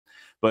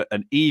But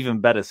an even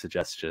better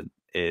suggestion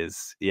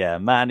is, yeah, a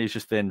man who's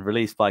just been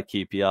released by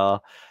QPR.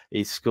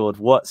 He's scored,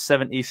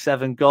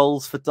 77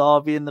 goals for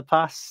Derby in the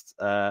past.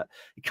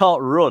 He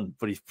can't run,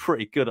 but he's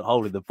pretty good at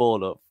holding the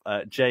ball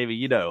up. Jamie,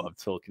 you know what I'm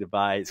talking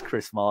about. It's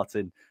Chris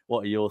Martin.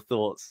 What are your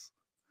thoughts?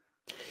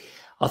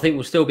 I think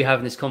we'll still be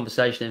having this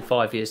conversation in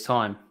 5 years'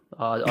 time.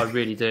 I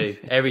really do.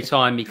 Every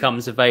time he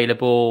comes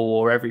available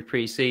or every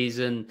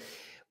pre-season,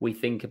 we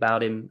think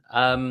about him.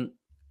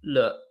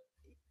 Look,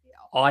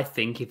 I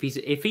think if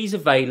he's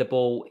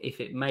available, if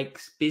it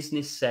makes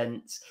business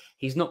sense,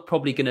 he's not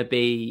probably going to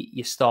be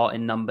your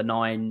starting number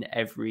 9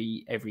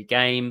 every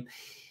game.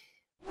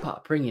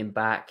 But bring him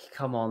back.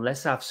 Come on,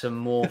 let's have some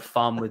more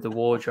fun with the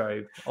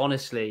wardrobe.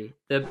 Honestly,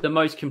 the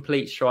most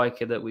complete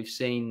striker that we've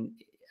seen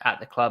at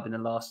the club in the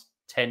last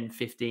 10,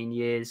 15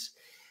 years,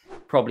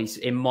 probably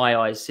in my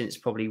eyes, since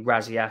probably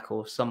Raziak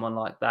or someone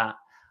like that.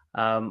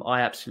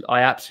 I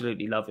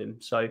absolutely love him.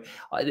 So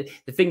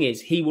the thing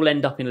is, he will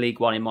end up in League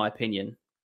One, in my opinion.